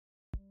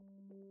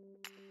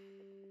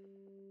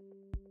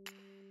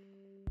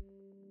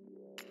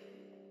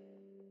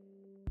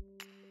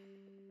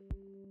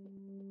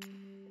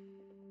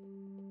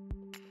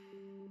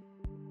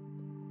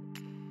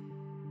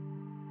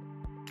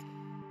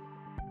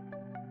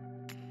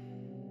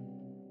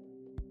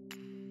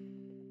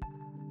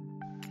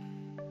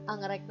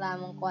Ang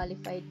reklamong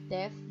qualified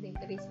theft ni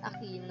Kris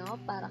Aquino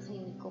para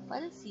kay Nicko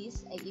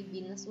Falcis ay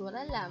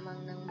ibinasura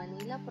lamang ng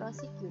Manila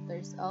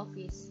Prosecutor's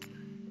Office.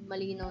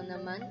 Malinaw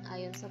naman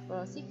ayon sa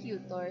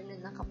prosecutor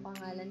na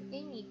nakapangalan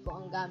kay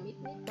Nicko ang gamit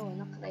nito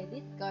na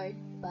credit card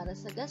para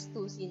sa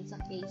gastusin sa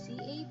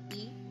KCAP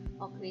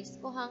o Kris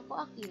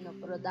Aquino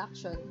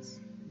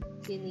Productions.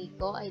 Si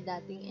Nicko ay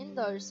dating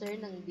endorser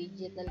ng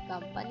digital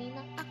company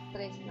ng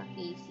aktres na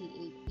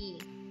KCAP.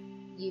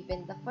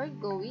 Given the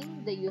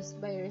foregoing, the use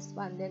by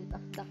respondent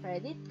of the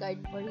credit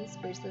card for his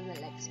personal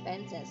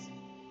expenses,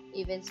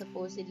 even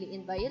supposedly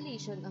in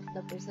violation of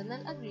the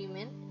personal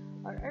agreement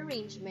or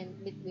arrangement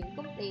between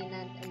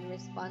complainant and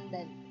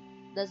respondent,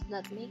 does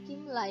not make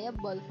him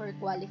liable for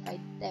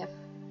qualified theft.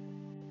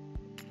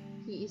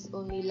 He is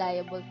only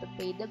liable to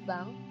pay the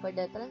bank for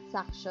the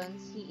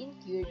transactions he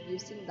incurred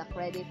using the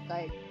credit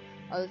card.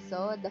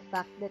 Also, the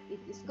fact that it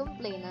is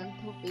complainant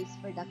who pays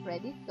for the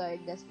credit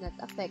card does not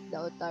affect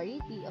the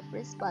authority of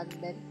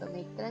respondent to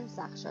make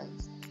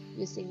transactions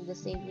using the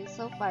same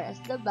insofar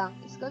as the bank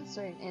is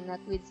concerned and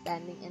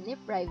notwithstanding any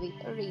private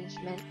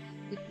arrangement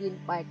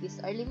between parties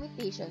or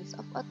limitations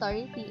of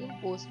authority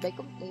imposed by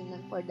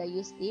complainant for the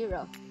use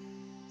thereof.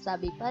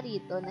 Sabi pa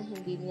rito na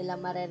hindi nila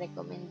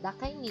marerekomenda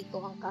kay Nicko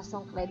ang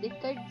kasong credit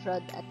card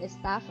fraud at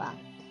estafa.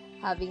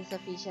 Having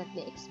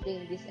sufficiently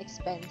explained these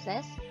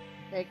expenses,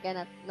 there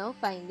cannot no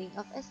finding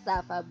of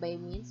estafa by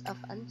means of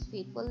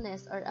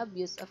unfaithfulness or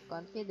abuse of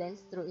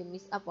confidence through a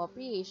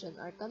misappropriation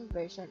or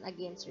conversion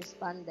against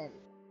respondent.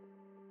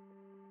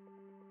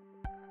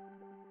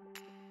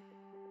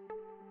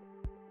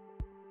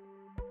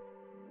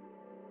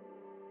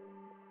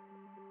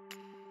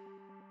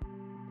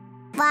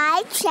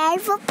 Share,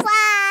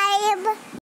 subscribe!